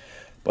everything.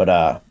 But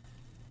I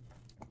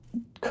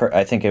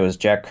think it was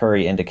Jack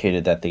Curry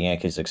indicated that the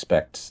Yankees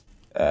expect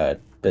the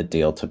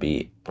deal to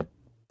be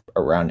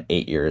around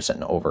 8 years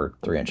and over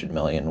 300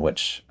 million,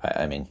 which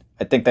I mean,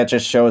 I think that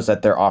just shows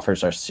that their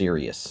offers are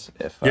serious.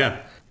 If yeah.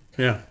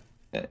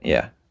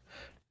 yeah.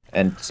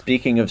 And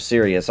speaking of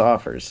serious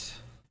offers,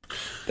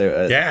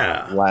 there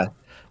Yeah.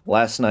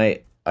 last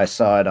night I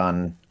saw it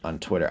on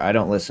Twitter. I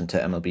don't listen to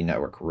MLB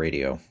Network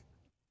radio,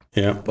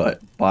 Yeah. but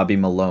Bobby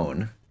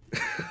Malone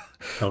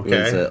was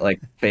Okay.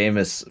 like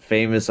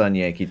famous on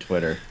Yankee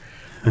Twitter.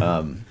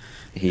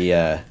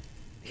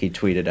 He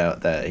tweeted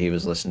out that he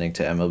was listening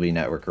to MLB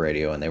Network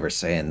radio, and they were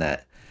saying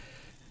that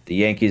the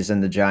Yankees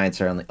and the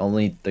Giants are the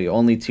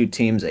only two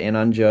teams in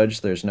on Judge.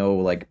 There's no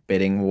like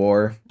bidding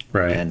war,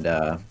 Right.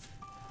 and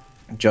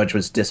Judge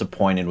was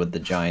disappointed with the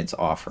Giants'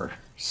 offer.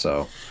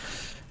 So,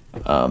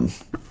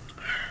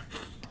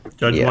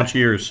 Judge Yeah. wants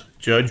years.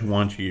 Judge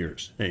wants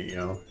years. Hey,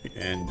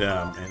 and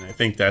I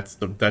think that's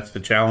the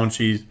challenge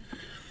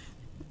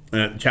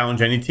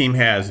challenge any team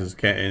has is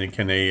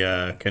can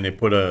they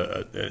put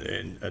a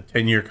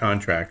 10-year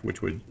contract,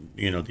 which would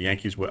the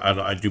Yankees would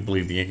I do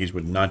believe the Yankees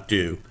would not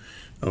do.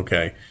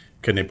 Okay,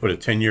 can they put a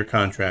 10-year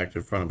contract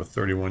in front of a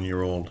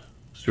 31-year-old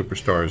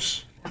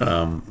superstars?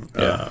 And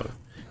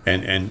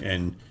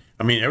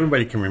I mean,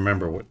 everybody can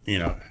remember what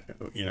the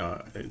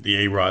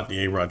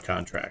A-Rod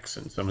contracts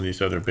and some of these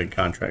other big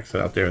contracts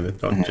out there that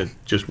don't,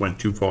 just went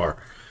too far.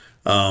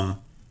 The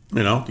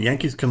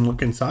Yankees can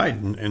look inside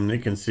and they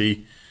can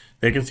see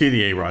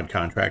the A-Rod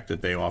contract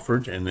that they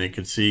offered, and they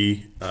could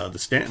see the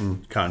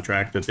Stanton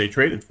contract that they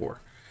traded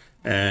for.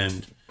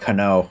 And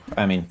Cano,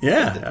 I mean,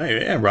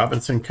 yeah,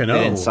 Robinson Cano.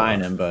 they didn't sign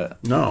him,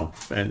 but No,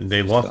 and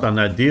they lost on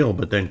that deal,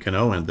 but then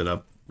Cano ended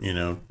up,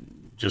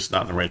 just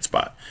not in the right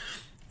spot.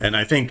 And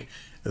I think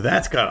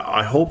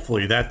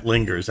hopefully that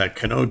lingers, that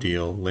Cano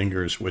deal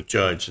lingers with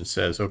Judge and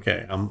says,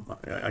 okay,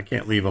 I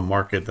can't leave a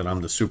market that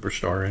I'm the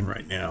superstar in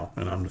right now,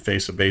 and I'm the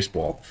face of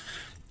baseball.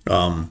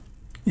 And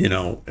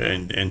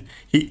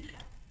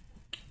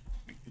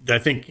I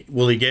think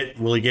will he get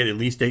at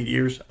least 8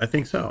 years? I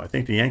think so. I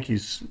think the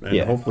Yankees, and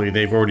hopefully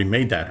they've already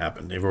made that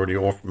happen. They've already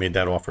made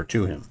that offer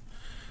to him.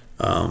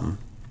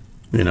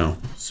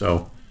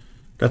 So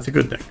that's a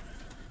good thing.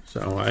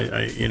 So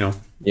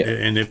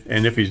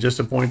and if he's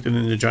disappointed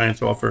in the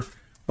Giants offer,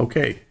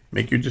 okay,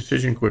 make your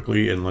decision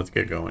quickly and let's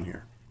get going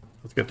here.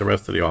 Let's get the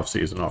rest of the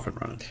offseason off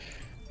and running.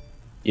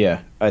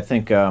 yeah, I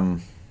think. I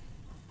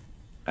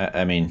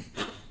mean,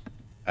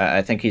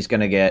 I think he's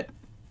going to get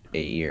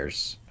 8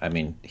 years. I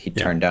mean, he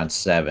turned down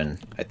 7.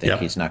 I think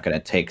he's not going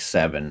to take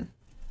 7.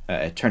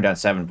 Turned down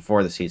 7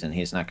 before the season.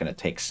 He's not going to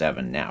take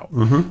 7 now.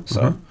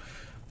 So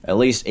at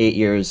least 8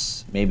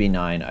 years, maybe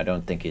 9. I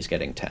don't think he's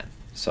getting 10.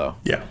 So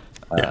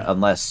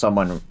unless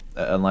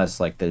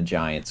like the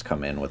Giants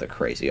come in with a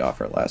crazy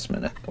offer last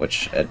minute,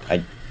 which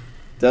I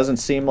doesn't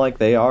seem like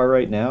they are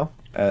right now,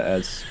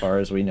 as far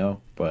as we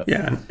know. But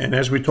and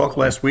as we talked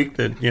last week,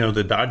 that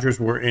the Dodgers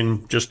were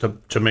in just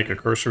to make a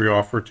cursory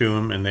offer to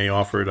him, and they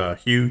offered a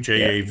huge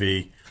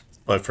AAV,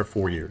 but for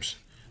 4 years,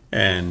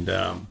 and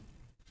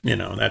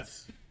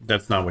that's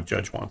not what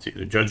Judge wants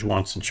either. Judge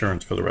wants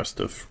insurance for the rest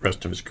of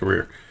his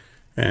career,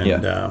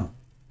 and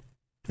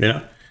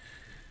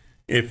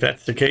if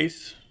that's the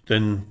case,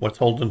 then what's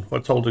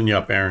holding you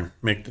up, Aaron?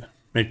 Make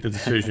the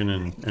decision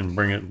and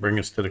bring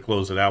us to the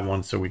close of that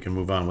one, so we can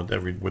move on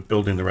with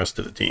building the rest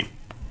of the team.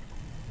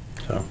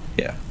 So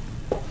yeah.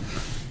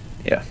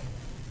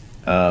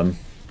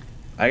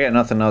 I got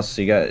nothing else.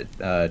 You got?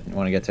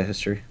 Want to get to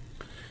history?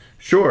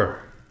 Sure.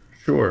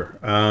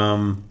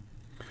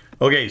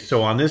 Okay,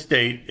 so on this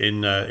date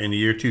in the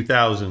year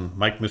 2000,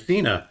 Mike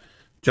Messina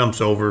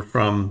jumps over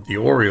from the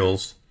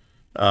Orioles,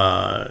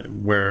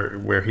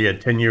 where he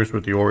had 10 years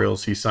with the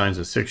Orioles. He signs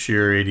a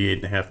 6-year,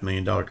 $88.5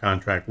 million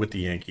contract with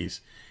the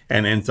Yankees,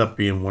 and ends up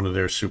being one of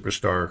their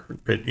superstar,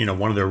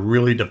 one of their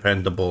really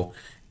dependable,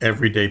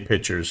 everyday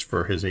pitchers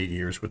for his 8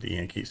 years with the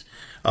Yankees.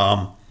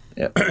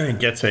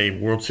 Gets a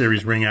World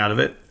Series ring out of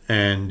it,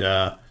 and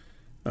I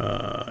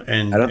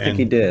don't think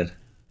he did.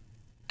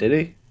 Did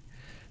he?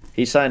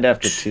 He signed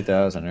after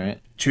 2000,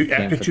 right?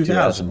 After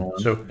 2000.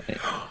 So,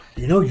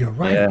 you're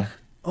right. Yeah.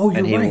 Oh, you're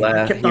and he right.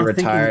 left. He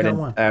retired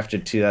after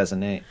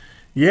 2008.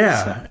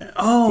 Yeah.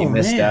 So he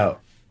missed out.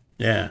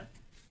 Yeah.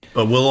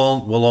 But we'll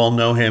all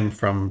know him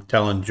from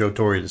telling Joe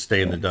Torre to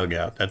stay in the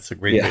dugout. That's a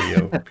great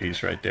video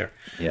piece right there.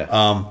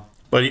 Yeah.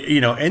 But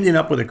ending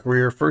up with a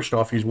career. First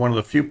off, he's one of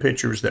the few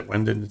pitchers that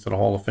went into the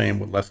Hall of Fame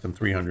with less than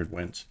 300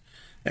 wins,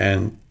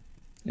 and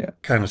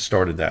kind of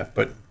started that.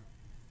 But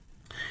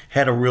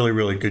had a really,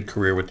 really good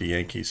career with the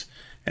Yankees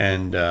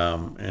and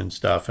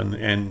stuff, and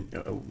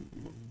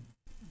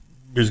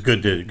it was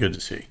good to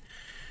see.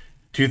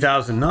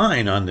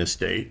 2009, on this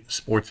date,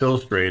 Sports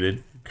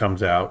Illustrated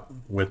comes out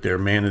with their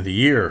Man of the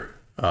Year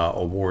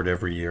award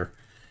every year,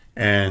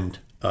 and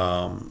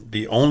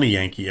the only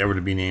Yankee ever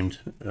to be named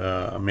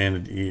a Man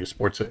of the Year,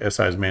 Sports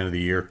SI's Man of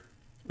the Year,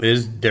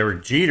 is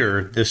Derek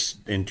Jeter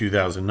in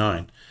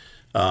 2009,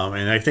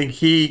 and I think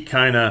he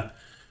kind of,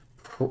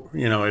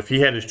 if he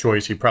had his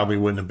choice, he probably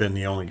wouldn't have been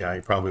the only guy.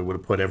 He probably would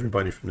have put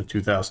everybody from the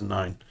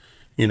 2009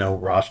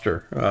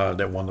 roster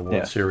that won the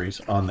World Series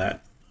on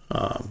that.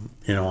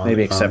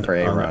 Maybe except for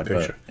A-Rod,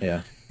 but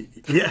yeah.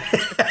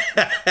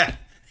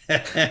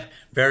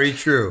 Very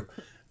true.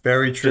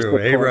 Very true.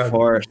 A-Rod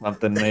or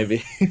something,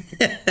 maybe.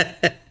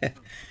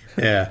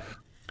 Yeah,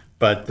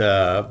 but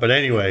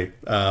anyway,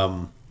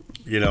 and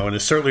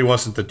it certainly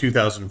wasn't the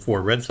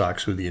 2004 Red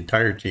Sox, who the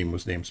entire team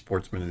was named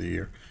Sportsman of the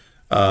Year,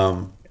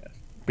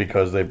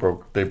 because they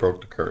broke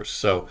the curse.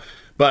 So,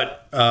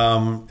 but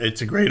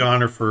it's a great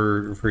honor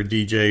for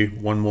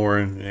DJ. One more,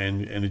 and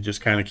it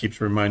just kind of keeps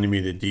reminding me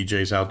that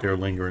DJ's out there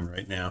lingering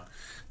right now,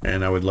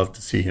 and I would love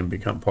to see him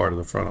become part of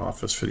the front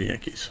office for the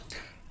Yankees.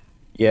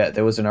 Yeah,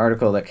 there was an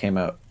article that came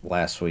out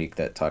last week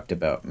that talked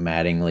about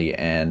Mattingly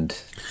and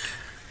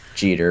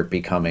Jeter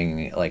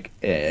becoming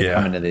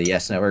coming to the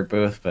Yes Network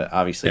booth, but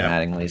obviously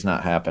Mattingly's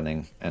not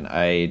happening. And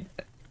I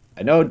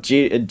know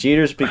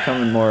Jeter's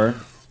becoming more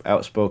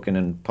outspoken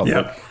in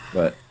public,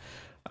 but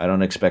I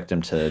don't expect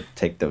him to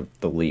take the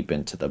leap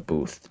into the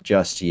booth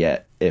just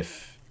yet,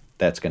 if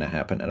that's going to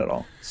happen at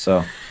all.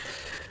 So,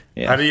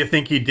 yeah. How do you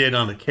think he did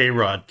on the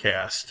K-Rod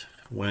cast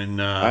when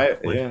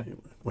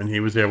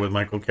he was there with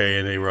Michael Kay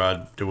and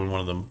A-Rod doing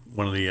one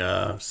of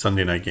the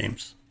Sunday night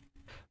games?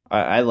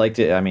 I liked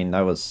it. I mean,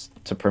 that was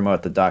to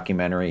promote the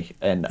documentary,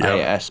 and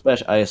Yep.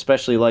 I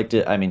especially liked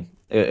it. I mean,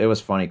 it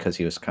was funny because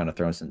he was kind of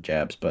throwing some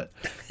jabs, but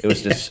it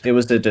was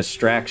the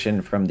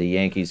distraction from the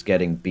Yankees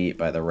getting beat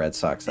by the Red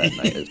Sox that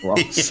night as well.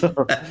 So,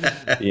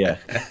 yeah,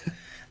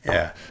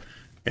 Yeah.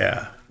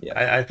 Yeah.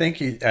 yeah, I think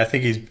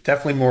he's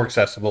definitely more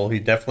accessible. He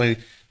definitely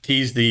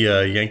teased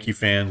the Yankee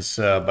fans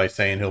by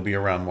saying he'll be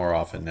around more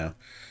often now.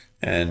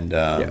 And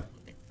yeah.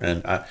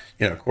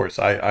 of course,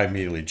 I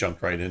immediately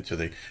jumped right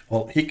into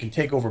well, he can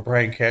take over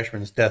Brian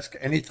Cashman's desk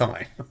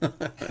anytime. you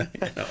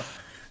know.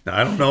 Now,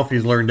 I don't know if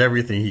he's learned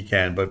everything he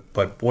can,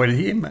 but boy,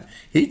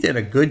 he did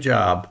a good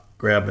job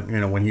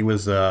grabbing. When he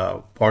was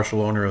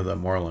partial owner of the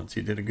Marlins,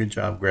 he did a good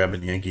job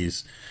grabbing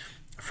Yankees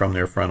from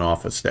their front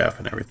office staff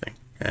and everything.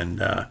 Hmm.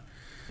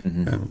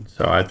 And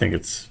so I think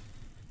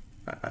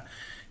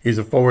he's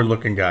a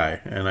forward-looking guy,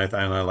 and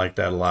I like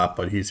that a lot.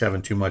 But he's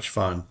having too much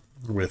fun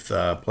with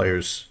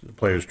Players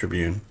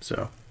Tribune.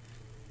 So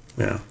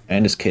yeah,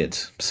 And his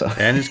kids. So,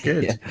 and his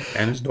yeah, kids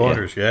and his yeah,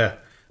 daughters. Yeah,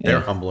 they're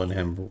yeah, humbling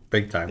him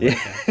big time right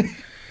yeah, now.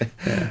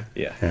 Yeah,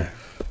 yeah, yeah.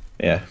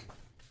 yeah.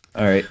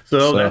 All right. So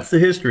So, that's the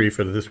history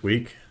for this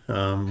week.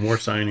 More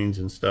signings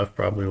and stuff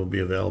probably will be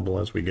available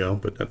as we go,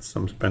 but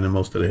I'm spending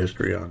most of the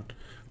history on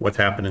what's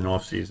happening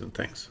off-season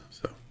things.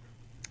 So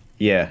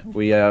yeah,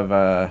 we have.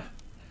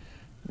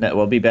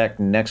 We'll be back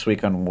next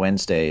week on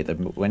Wednesday. The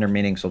winter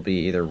meetings will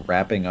be either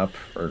wrapping up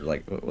or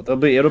like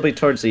it'll be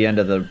towards the end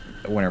of the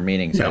winter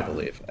meetings, I yeah,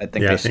 believe. I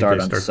think yeah, they I think they start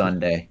on start.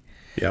 Sunday,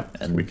 Yeah,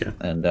 this and weekend.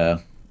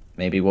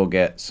 maybe we'll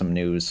get some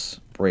news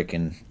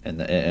breaking in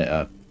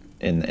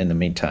the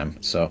meantime.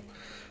 So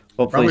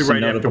hopefully Probably some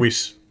right after notable.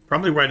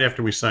 probably right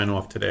after we sign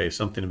off today,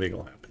 something big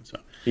will happen. So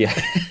Yeah,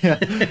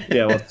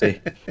 yeah, we'll see.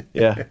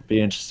 Yeah,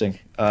 be interesting.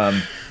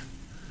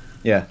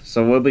 Yeah,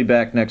 so we'll be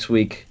back next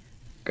week,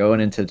 going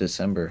into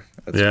December.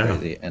 That's yeah.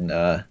 crazy,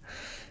 and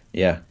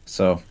yeah.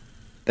 So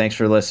thanks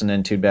for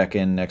listening. Tune back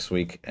in next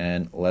week,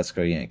 and let's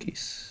go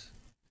Yankees.